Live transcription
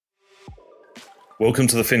Welcome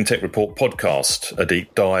to the FinTech Report podcast, a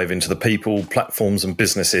deep dive into the people, platforms and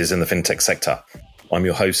businesses in the FinTech sector. I'm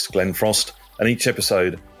your host, Glenn Frost, and each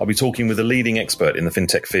episode I'll be talking with a leading expert in the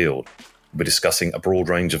FinTech field. We'll be discussing a broad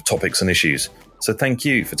range of topics and issues, so thank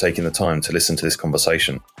you for taking the time to listen to this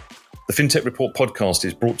conversation. The FinTech Report podcast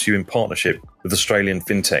is brought to you in partnership with Australian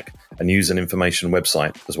FinTech, a news and information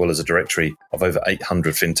website, as well as a directory of over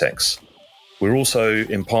 800 FinTechs. We're also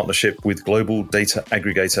in partnership with global data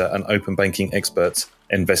aggregator and open banking experts,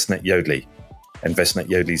 Envestnet Yodlee. Envestnet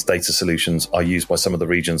Yodlee's data solutions are used by some of the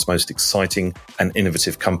region's most exciting and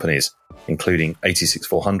innovative companies, including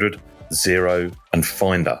 86400, Xero, and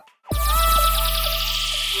Finder.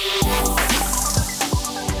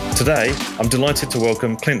 Today, I'm delighted to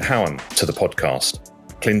welcome Clint Howen to the podcast.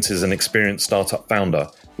 Clint is an experienced startup founder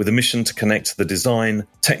with a mission to connect the design,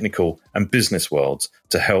 technical, and business worlds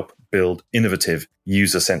to help build innovative,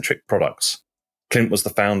 user-centric products. Clint was the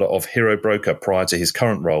founder of Hero Broker prior to his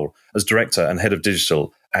current role as director and head of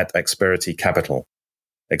digital at Experian Capital.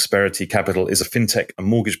 Experian Capital is a fintech and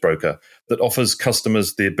mortgage broker that offers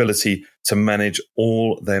customers the ability to manage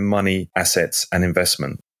all their money, assets, and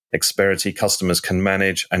investment. Experian customers can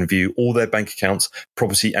manage and view all their bank accounts,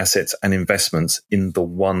 property assets, and investments in the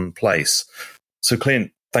one place. So,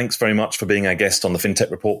 Clint, thanks very much for being our guest on the FinTech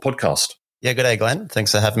Report podcast. Yeah, good day, Glenn.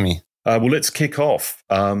 Thanks for having me. Well, let's kick off.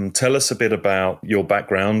 Tell us a bit about your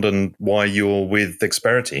background and why you're with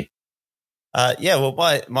Experian.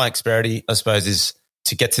 My Experian, I suppose, is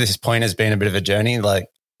to get to this point has been a bit of a journey. Like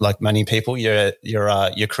many people, your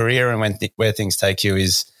career and where things take you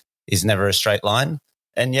is never a straight line.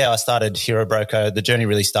 And yeah, I started Hero Broker. The journey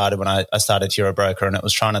really started when I started Hero Broker, and it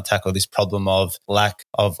was trying to tackle this problem of lack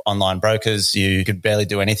of online brokers. You could barely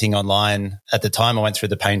do anything online. At the time, I went through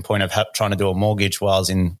the pain point of trying to do a mortgage while I was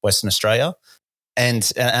in Western Australia. And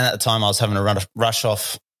at the time, I was having to rush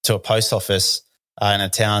off to a post office in a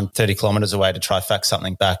town 30 kilometres away to try fax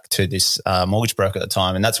something back to this mortgage broker at the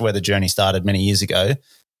time. And that's where the journey started many years ago.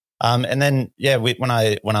 And then, when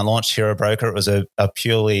I launched Hero Broker, it was a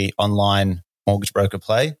purely online mortgage broker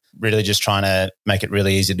play, really just trying to make it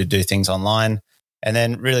really easy to do things online. And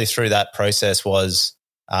then really through that process was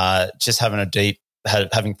just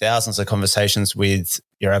having thousands of conversations with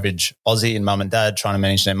your average Aussie and mum and dad trying to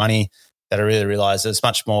manage their money, that I really realized it's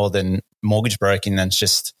much more than mortgage broking than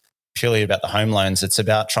just purely about the home loans. It's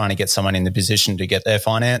about trying to get someone in the position to get their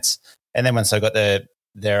finance. And then once they got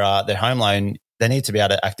their home loan, they need to be able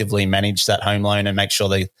to actively manage that home loan and make sure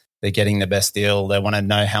they're getting the best deal. They want to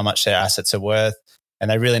know how much their assets are worth,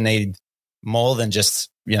 and they really need more than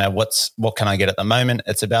just, what can I get at the moment?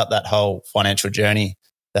 It's about that whole financial journey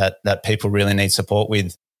that people really need support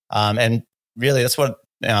with. And really that's what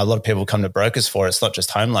a lot of people come to brokers for. It's not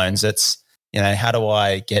just home loans. It's, how do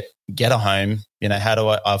I get a home?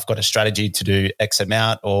 I've got a strategy to do X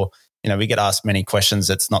amount, or, we get asked many questions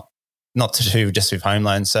that's not to do just with home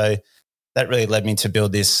loans. So that really led me to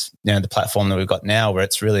build this, the platform that we've got now, where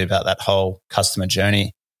it's really about that whole customer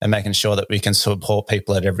journey and making sure that we can support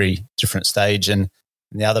people at every different stage. And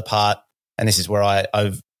the other part, and this is where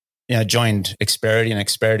I've joined Experian, and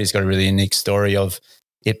Experian's got a really unique story of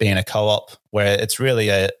it being a co-op, where it's really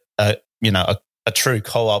a true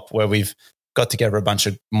co-op where we've got together a bunch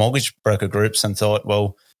of mortgage broker groups and thought,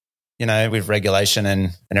 well, with regulation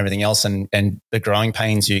and everything else and the growing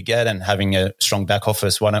pains you get and having a strong back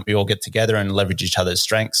office, why don't we all get together and leverage each other's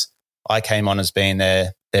strengths? I came on as being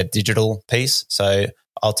their digital piece. So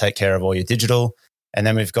I'll take care of all your digital. And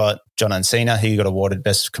then we've got John Encina, who got awarded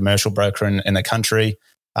best commercial broker in the country.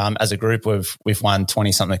 As a group, we've won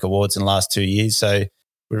 20-something awards in the last 2 years. So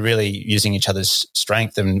we're really using each other's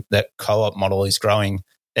strength, and that co-op model is growing.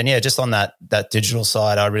 And yeah, just on that digital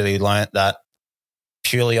side, I really learned that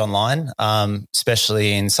purely online,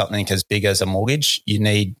 especially in something as big as a mortgage, you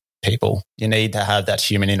need people. You need to have that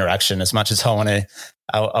human interaction. As much as I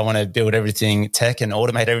want to build everything tech and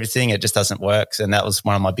automate everything, it just doesn't work. And that was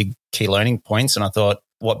one of my big key learning points. And I thought,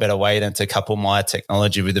 what better way than to couple my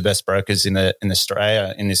technology with the best brokers in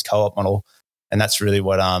Australia in this co-op model? And that's really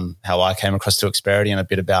what how I came across to Experian, and a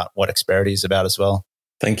bit about what Experian is about as well.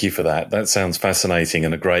 Thank you for that. That sounds fascinating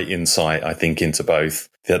and a great insight, I think, into both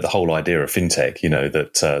the whole idea of fintech,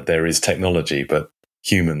 that there is technology, but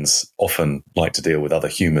humans often like to deal with other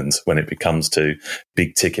humans when it comes to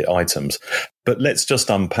big ticket items. But let's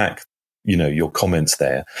just unpack, your comments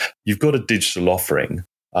there. You've got a digital offering,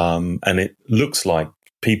 and it looks like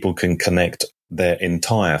people can connect their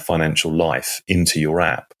entire financial life into your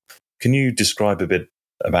app. Can you describe a bit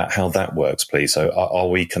about how that works, please? So are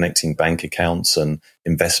we connecting bank accounts and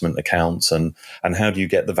investment accounts, and how do you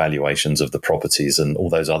get the valuations of the properties and all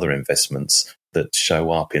those other investments that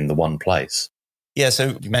show up in the one place? Yeah,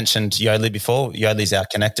 so you mentioned Yodlee before. Yodlee's our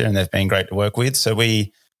connector and they've been great to work with. So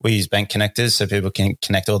we use bank connectors so people can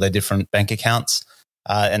connect all their different bank accounts.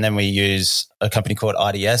 And then we use a company called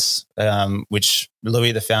IDS, which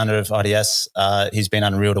Louis, the founder of IDS, he's been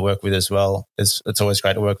unreal to work with as well. It's always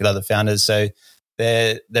great to work with other founders. So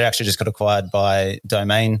they're actually just got acquired by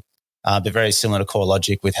Domain. They're very similar to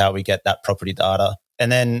CoreLogic with how we get that property data.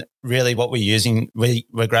 And then really what we're using,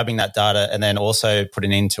 we're grabbing that data and then also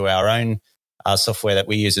putting into our own software that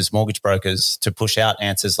we use as mortgage brokers to push out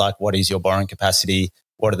answers like what is your borrowing capacity,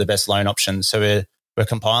 what are the best loan options. So we're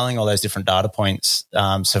compiling all those different data points.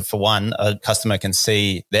 So for one, a customer can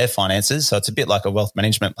see their finances. So it's a bit like a wealth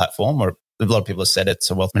management platform, or a lot of people have said it's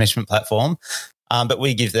a wealth management platform. But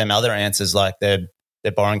we give them other answers like their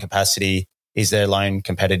borrowing capacity, is their loan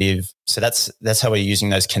competitive. So that's how we're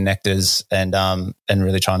using those connectors and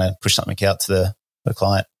really trying to push something out to the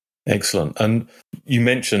client. Excellent. And you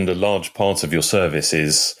mentioned a large part of your service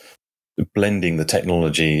is blending the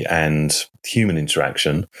technology and human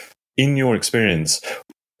interaction. In your experience,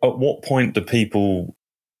 at what point do people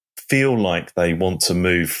feel like they want to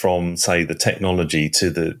move from, say, the technology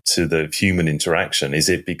to the human interaction? Is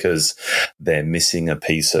it because they're missing a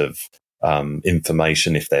piece of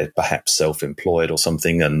information if they're perhaps self-employed or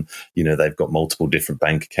something, and they've got multiple different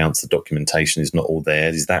bank accounts, the documentation is not all there?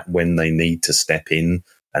 Is that when they need to step in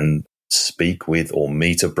and speak with or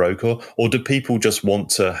meet a broker, or do people just want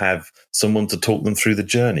to have someone to talk them through the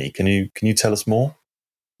journey? Can you tell us more?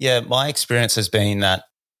 Yeah, my experience has been that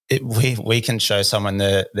we can show someone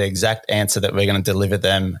the exact answer that we're going to deliver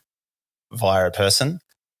them via a person,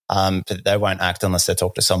 but they won't act unless they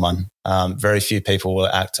talk to someone. Very few people will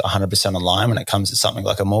act 100% online when it comes to something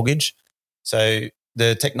like a mortgage. So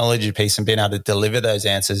the technology piece and being able to deliver those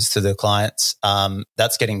answers to the clients,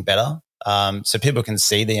 that's getting better. So people can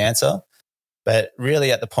see the answer, but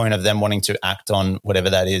really at the point of them wanting to act on whatever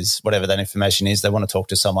that is, whatever that information is, they want to talk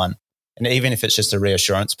to someone. And even if it's just a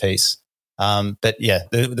reassurance piece. But yeah,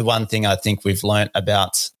 the one thing I think we've learnt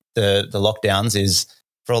about the lockdowns is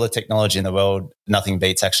for all the technology in the world, nothing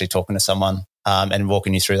beats actually talking to someone and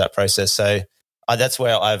walking you through that process. So that's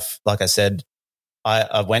where like I said,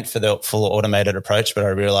 I went for the full automated approach, but I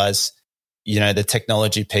realized, the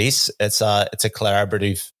technology piece, it's a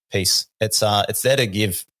collaborative piece. It's there to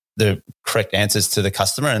give the correct answers to the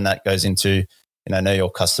customer, and that goes into know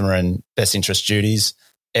your customer and best interest duties.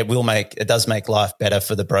 It does make life better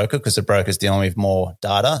for the broker because the broker's dealing with more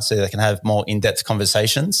data, so they can have more in-depth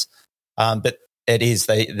conversations. But it is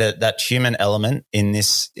that human element in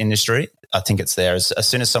this industry. I think it's there. As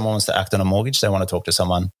soon as someone wants to act on a mortgage, they want to talk to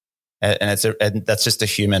someone, and that's just a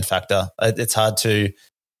human factor. It's hard to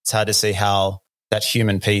see how that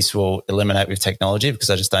human piece will eliminate with technology, because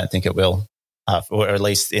I just don't think it will, or at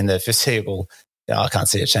least in the foreseeable. I can't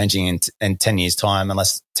see it changing in 10 years' time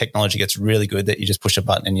unless technology gets really good that you just push a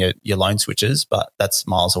button and your loan switches, but that's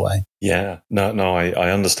miles away. Yeah, no,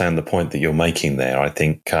 I understand the point that you're making there. I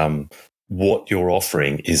think what you're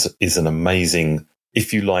offering is an amazing,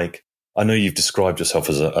 if you like, I know you've described yourself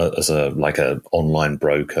as a like a online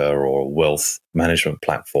broker or a wealth management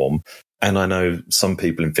platform. And I know some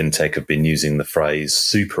people in FinTech have been using the phrase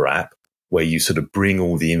super app, where you sort of bring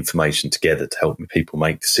all the information together to help people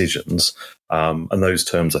make decisions. And those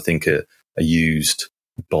terms, I think, are used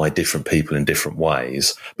by different people in different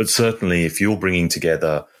ways. But certainly if you're bringing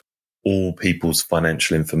together all people's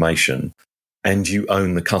financial information and you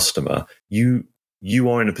own the customer, you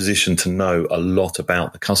are in a position to know a lot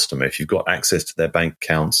about the customer. If you've got access to their bank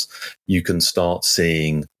accounts, you can start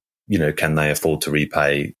seeing, can they afford to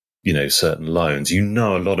repay certain loans. You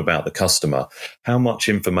know a lot about the customer. How much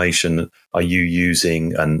information are you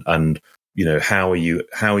using, and how are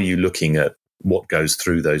you looking at what goes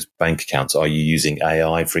through those bank accounts? Are you using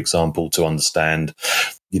AI, for example, to understand,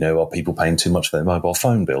 are people paying too much for their mobile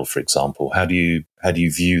phone bill, for example? How do you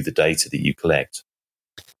view the data that you collect?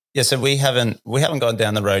 Yeah, so we haven't gone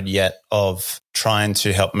down the road yet of trying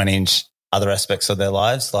to help manage other aspects of their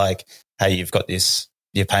lives, like, hey, you've got this,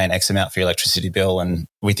 you're paying X amount for your electricity bill, and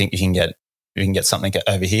we think you can get something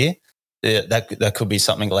over here. That could be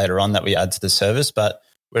something later on that we add to the service, but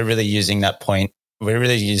we're really using that point. We're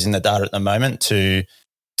really using the data at the moment to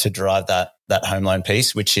drive that home loan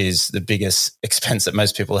piece, which is the biggest expense that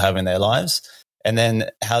most people have in their lives. And then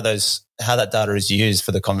how that data is used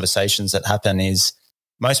for the conversations that happen is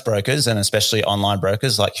most brokers, and especially online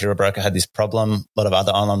brokers, like Hero Broker had this problem. A lot of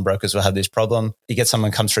other online brokers will have this problem. You get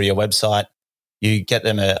someone come through your website, you get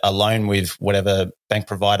them a loan with whatever bank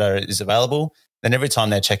provider is available. Then every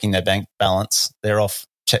time they're checking their bank balance, they're off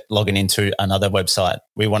logging into another website.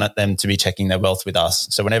 We want them to be checking their wealth with us.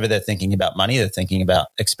 So whenever they're thinking about money, they're thinking about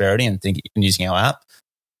Experian and using our app.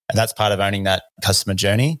 And that's part of owning that customer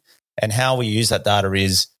journey. And how we use that data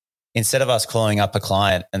is, instead of us calling up a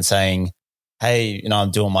client and saying, hey,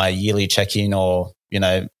 I'm doing my yearly check-in, or,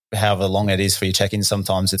 however long it is for your check-in.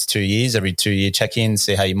 Sometimes it's 2 years, every 2-year check-in,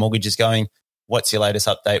 see how your mortgage is going. What's your latest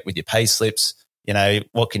update with your pay slips?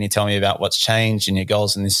 What can you tell me about what's changed in your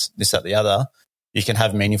goals and this, that, the other? You can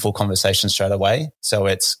have meaningful conversations straight away. So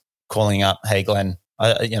it's calling up, hey, Glenn,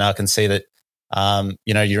 I can see that,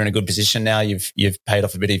 you're in a good position now. You've paid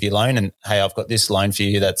off a bit of your loan, and hey, I've got this loan for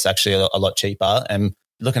you that's actually a lot cheaper. And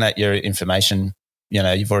looking at your information,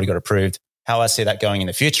 you've already got approved. How I see that going in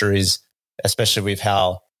the future is, especially with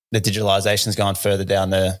how the digitalization's gone further down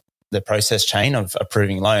the process chain of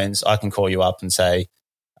approving loans, I can call you up and say,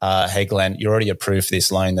 hey, Glenn, you're already approved for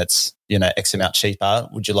this loan that's, X amount cheaper.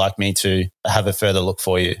 Would you like me to have a further look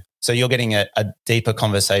for you? So you're getting a deeper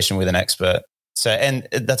conversation with an expert. So, and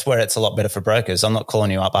that's where it's a lot better for brokers. I'm not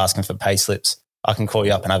calling you up asking for pay slips. I can call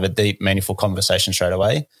you up and have a deep, meaningful conversation straight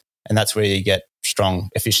away. And that's where you get strong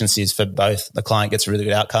efficiencies for both. The client gets a really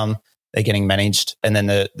good outcome. They're getting managed. And then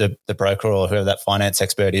the broker or whoever that finance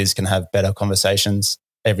expert is can have better conversations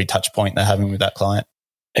every touch point they're having with that client.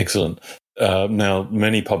 Excellent. Now,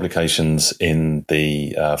 many publications in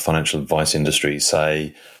the financial advice industry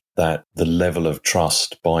say that the level of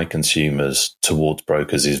trust by consumers towards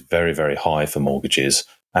brokers is very, very high for mortgages.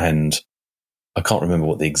 And I can't remember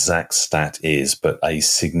what the exact stat is, but a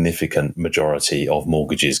significant majority of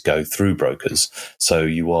mortgages go through brokers. So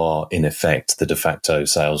you are, in effect, the de facto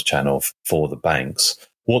sales channel for the banks.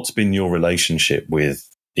 What's been your relationship with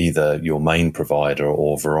either your main provider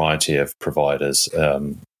or a variety of providers,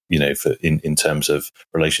 in terms of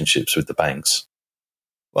relationships with the banks?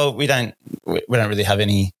 Well, we don't really have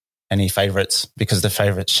any favorites, because the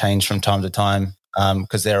favorites change from time to time,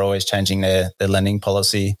 because they're always changing their lending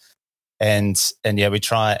policy. And yeah, we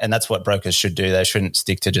try, and that's what brokers should do. They shouldn't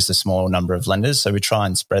stick to just a small number of lenders. So we try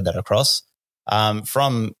and spread that across.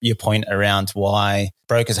 From your point around why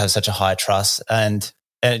brokers have such a high trust, and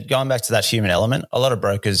going back to that human element, a lot of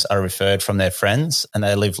brokers are referred from their friends and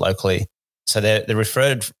they live locally. So they're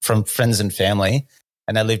referred from friends and family,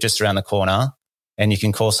 and they live just around the corner. And you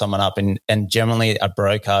can call someone up, and generally a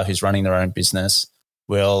broker who's running their own business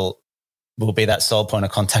will be that sole point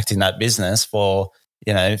of contact in that business for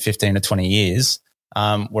 15 to 20 years.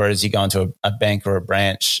 Whereas you go into a bank or a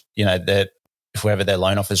branch, that whoever their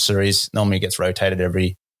loan officer is normally gets rotated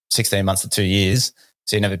every 16 months to 2 years.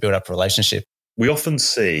 So you never build up a relationship. We often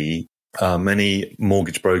see many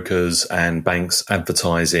mortgage brokers and banks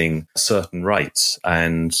advertising certain rates,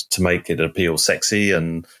 and to make it appeal sexy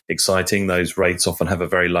and exciting, those rates often have a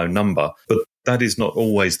very low number. But that is not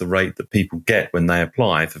always the rate that people get when they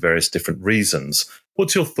apply for various different reasons.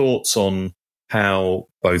 What's your thoughts on how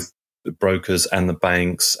both the brokers and the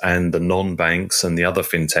banks and the non-banks and the other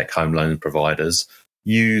FinTech home loan providers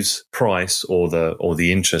use price or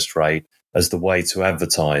the interest rate as the way to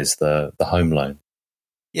advertise the home loan?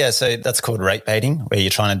 Yeah, so that's called rate baiting, where you're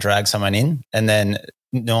trying to drag someone in. And then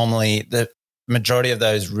normally the majority of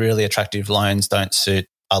those really attractive loans don't suit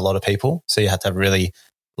a lot of people. So you have to have really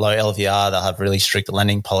low LVR. They'll have really strict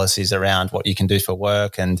lending policies around what you can do for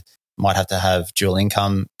work, and might have to have dual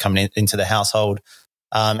income coming into the household.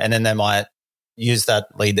 And then they might use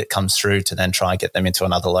that lead that comes through to then try and get them into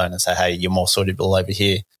another loan and say, hey, you're more suitable over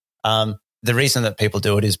here. The reason that people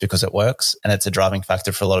do it is because it works, and it's a driving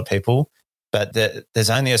factor for a lot of people. But there's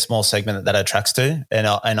only a small segment that attracts to.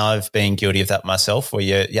 And I've been guilty of that myself, where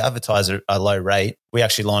you advertise a low rate. We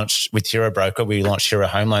actually launched with Hero Broker, we launched Hero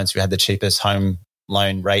Home Loans. We had the cheapest home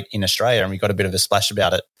loan rate in Australia, and we got a bit of a splash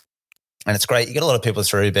about it. And it's great. You get a lot of people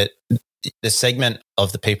through, but the segment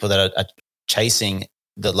of the people that are chasing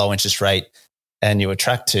the low interest rate and you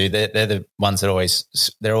attract to, they're the ones that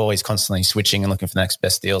they're always constantly switching and looking for the next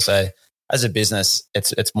best deal. So as a business,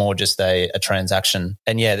 it's more just a transaction.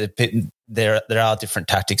 And yeah, there are different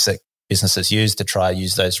tactics that businesses use to try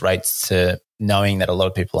use those rates, to knowing that a lot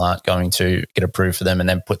of people aren't going to get approved for them, and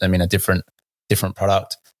then put them in a different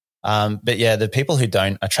product. But yeah, the people who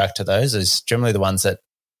don't attract to those is generally the ones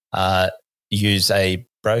that use a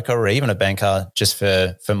broker or even a banker just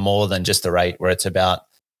for more than just the rate, where it's about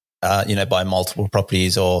buy multiple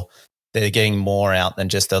properties, or they're getting more out than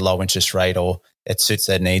just a low interest rate, or it suits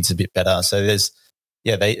their needs a bit better. So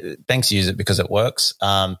banks use it because it works.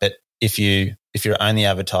 But if you're only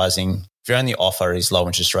advertising, if your only offer is low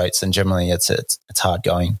interest rates, then generally it's hard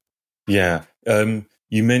going. Yeah.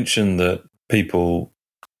 You mentioned that people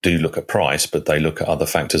do look at price, but they look at other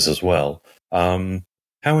factors as well.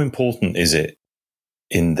 How important is it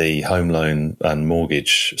in the home loan and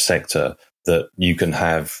mortgage sector that you can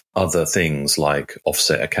have other things like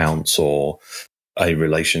offset accounts or a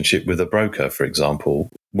relationship with a broker, for example.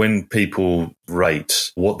 When people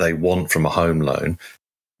rate what they want from a home loan,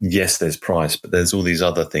 yes, there's price, but there's all these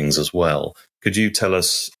other things as well. Could you tell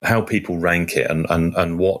us how people rank it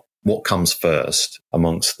and what comes first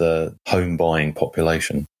amongst the home buying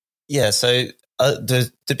population? Yeah, so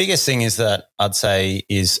the biggest thing is that I'd say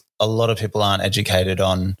is a lot of people aren't educated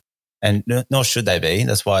on, and nor should they be.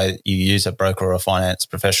 That's why you use a broker or a finance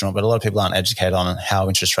professional, but a lot of people aren't educated on how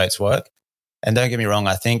interest rates work. And don't get me wrong,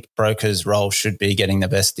 I think brokers' role should be getting the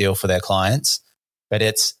best deal for their clients, but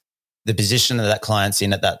it's the position that client's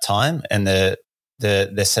in at that time and the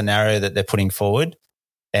scenario that they're putting forward.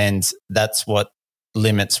 And that's what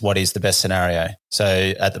limits what is the best scenario.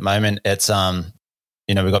 So at the moment, it's,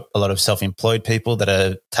 we've got a lot of self-employed people that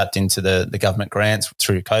are tapped into the government grants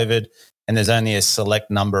through COVID. And there's only a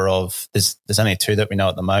select number of, there's only 2 that we know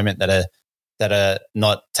at the moment that are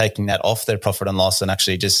not taking that off their profit and loss and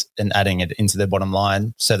actually just adding it into their bottom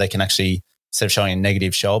line so they can actually, instead of showing a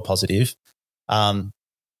negative, show a positive.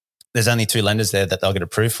 There's only 2 lenders there that they'll get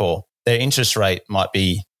approved for. Their interest rate might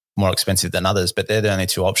be more expensive than others, but they're the only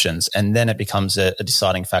 2 options. And then it becomes a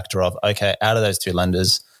deciding factor of, okay, out of those 2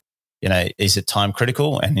 lenders, is it time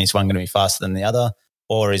critical and is one going to be faster than the other,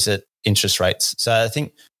 or is it interest rates? So I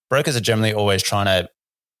think brokers are generally always trying to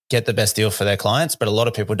get the best deal for their clients, but a lot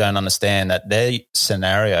of people don't understand that their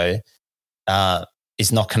scenario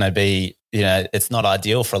is not going to be, it's not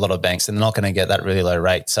ideal for a lot of banks and they're not going to get that really low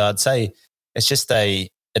rate. So I'd say it's just an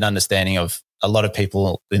understanding of a lot of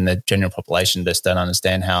people in the general population just don't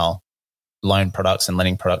understand how loan products and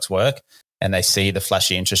lending products work. And they see the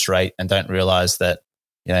flashy interest rate and don't realize that,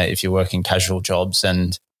 if you're working casual jobs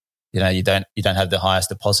and, you don't have the highest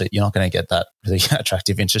deposit, you're not going to get that really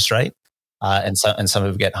attractive interest rate. And some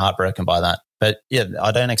people get heartbroken by that. But yeah,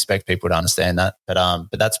 I don't expect people to understand that. But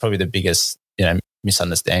that's probably the biggest,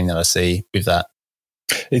 misunderstanding that I see with that.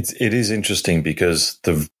 It is interesting because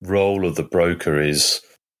the role of the broker is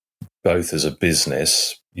both as a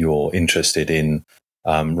business, you're interested in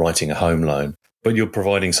writing a home loan, but you're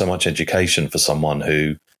providing so much education for someone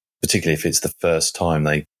who, particularly if it's the first time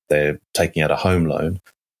they're taking out a home loan,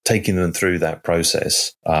 taking them through that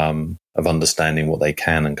process of understanding what they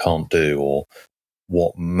can and can't do or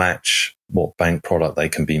what bank product they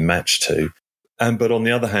can be matched to. But on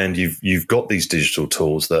the other hand, you've got these digital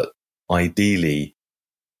tools that ideally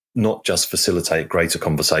not just facilitate greater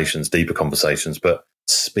conversations, deeper conversations, but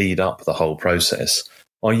speed up the whole process.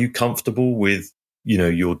 Are you comfortable with,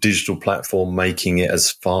 your digital platform making it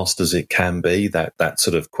as fast as it can be, that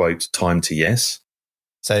sort of quote, time to yes?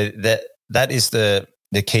 So that is the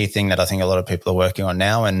key thing that I think a lot of people are working on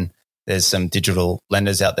now. And there's some digital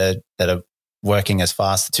lenders out there that are working as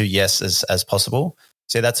fast to yes as possible.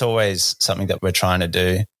 So that's always something that we're trying to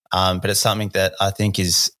do. But it's something that I think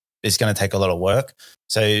is going to take a lot of work.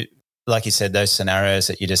 So like you said, those scenarios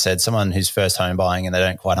that you just said, someone who's first home buying and they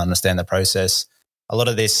don't quite understand the process, a lot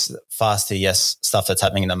of this fast to yes stuff that's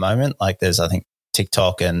happening at the moment, like there's, I think,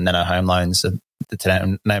 TikTok and Nano Home Loans,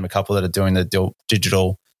 to name a couple that are doing the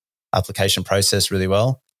digital application process really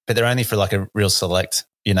well, but they're only for like a real select,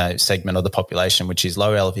 segment of the population, which is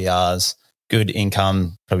low LVRs, good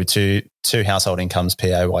income, probably two household incomes,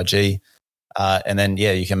 PAYG. And then,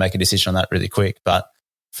 you can make a decision on that really quick. But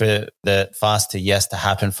for the fast to yes to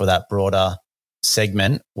happen for that broader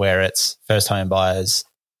segment where it's first home buyers,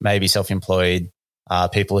 maybe self-employed,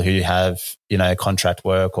 people who have, contract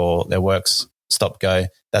work or their work's stop go,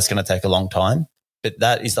 that's going to take a long time. But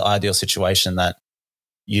that is the ideal situation that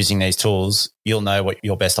using these tools, you'll know what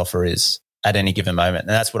your best offer is at any given moment.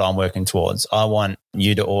 And that's what I'm working towards. I want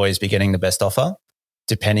you to always be getting the best offer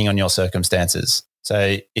depending on your circumstances.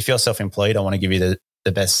 So if you're self-employed, I want to give you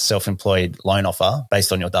the best self-employed loan offer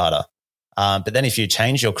based on your data. But then if you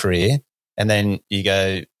change your career and then you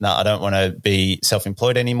go, no, I don't want to be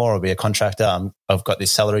self-employed anymore or be a contractor. I've got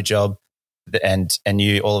this salary job and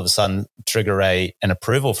you all of a sudden trigger an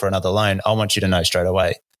approval for another loan. I want you to know straight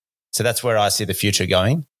away. So that's where I see the future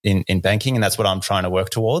going in banking. And that's what I'm trying to work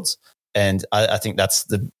towards. And I think that's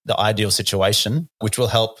the ideal situation, which will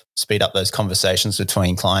help speed up those conversations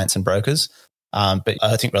between clients and brokers. But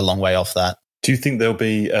I think we're a long way off that. Do you think there'll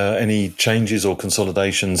be any changes or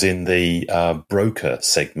consolidations in the broker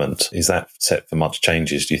segment? Is that set for much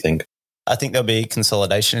changes, do you think? I think there'll be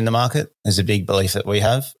consolidation in the market. There's a big belief that we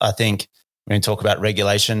have. I think when we talk about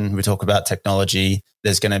regulation, we talk about technology,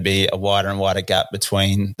 there's going to be a wider and wider gap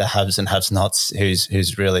between the haves and have-nots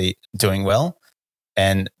who's really doing well.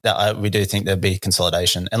 And we do think there'll be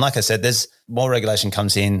consolidation. And like I said, there's more regulation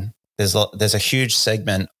comes in, there's a huge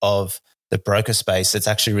segment of the broker space that's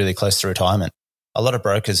actually really close to retirement. A lot of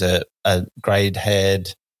brokers are greyed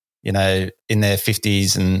haired, in their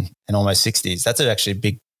 50s and almost 60s. That's actually a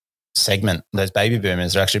big segment. Those baby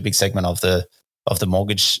boomers are actually a big segment of the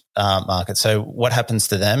mortgage market. So what happens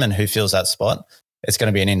to them and who fills that spot? It's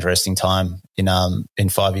going to be an interesting time in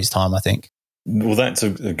 5 years' time, I think. Well, that's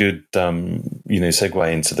a good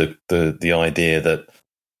segue into the idea that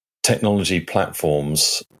technology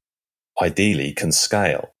platforms ideally can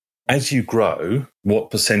scale. As you grow,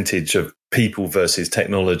 what percentage of people versus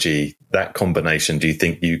technology, that combination, do you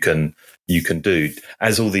think you can do?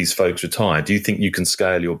 As all these folks retire, do you think you can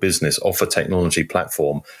scale your business off a technology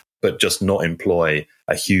platform, but just not employ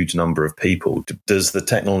a huge number of people? Does the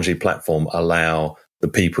technology platform allow the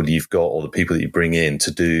people you've got or the people that you bring in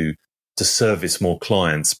to service more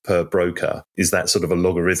clients per broker? Is that sort of a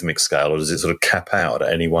logarithmic scale, or does it sort of cap out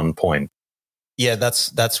at any one point? Yeah,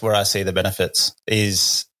 that's where I see the benefits.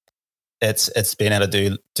 Is it's being able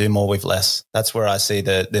to do more with less. That's where I see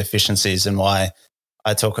the efficiencies, and why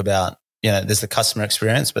I talk about, there's the customer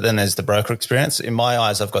experience, but then there's the broker experience. In my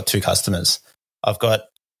eyes, I've got two customers. I've got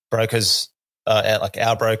brokers, like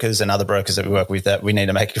our brokers and other brokers that we work with, that we need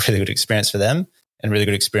to make a really good experience for them and really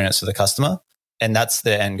good experience for the customer. And that's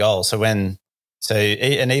the end goal.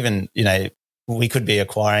 We could be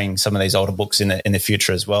acquiring some of these older books in the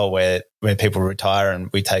future as well, where people retire and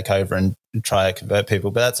we take over and try to convert people.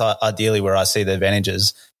 But that's ideally where I see the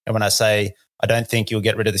advantages. And when I say I don't think you'll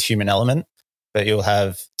get rid of the human element, but you'll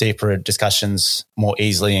have deeper discussions more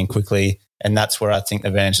easily and quickly. And that's where I think the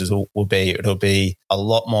advantages will be. It'll be a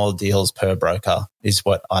lot more deals per broker is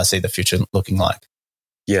what I see the future looking like.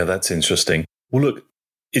 Yeah, that's interesting. Well, look,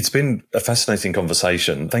 it's been a fascinating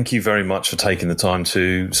conversation. Thank you very much for taking the time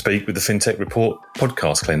to speak with the FinTech Report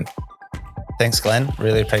podcast, Clint. Thanks, Glenn.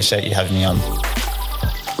 Really appreciate you having me on.